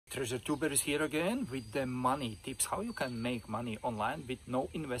Treasure Tuber is here again with the money tips, how you can make money online with no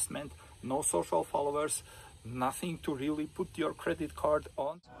investment, no social followers, nothing to really put your credit card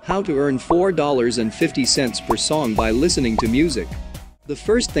on. How to earn $4.50 per song by listening to music. The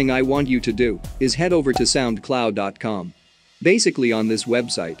first thing I want you to do is head over to Soundcloud.com. Basically, on this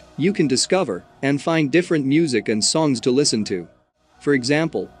website, you can discover and find different music and songs to listen to. For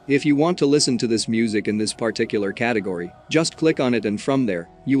example, if you want to listen to this music in this particular category, just click on it and from there,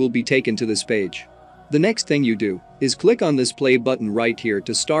 you will be taken to this page. The next thing you do is click on this play button right here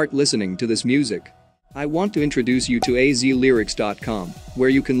to start listening to this music. I want to introduce you to azlyrics.com, where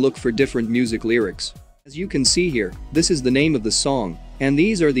you can look for different music lyrics. As you can see here, this is the name of the song, and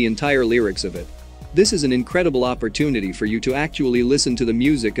these are the entire lyrics of it. This is an incredible opportunity for you to actually listen to the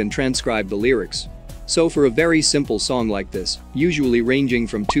music and transcribe the lyrics. So for a very simple song like this, usually ranging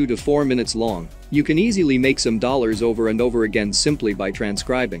from 2 to 4 minutes long, you can easily make some dollars over and over again simply by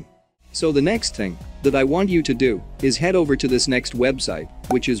transcribing. So the next thing that I want you to do is head over to this next website,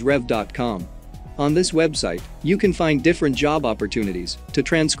 which is rev.com. On this website, you can find different job opportunities to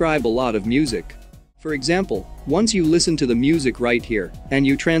transcribe a lot of music. For example, once you listen to the music right here and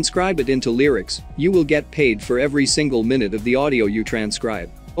you transcribe it into lyrics, you will get paid for every single minute of the audio you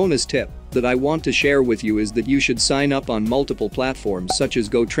transcribe. Bonus tip that I want to share with you is that you should sign up on multiple platforms such as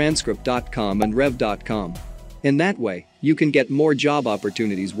GoTranscript.com and Rev.com. In that way, you can get more job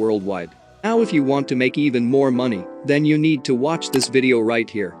opportunities worldwide. Now if you want to make even more money, then you need to watch this video right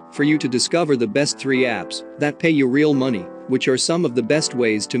here for you to discover the best 3 apps that pay you real money, which are some of the best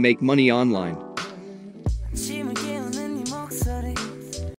ways to make money online.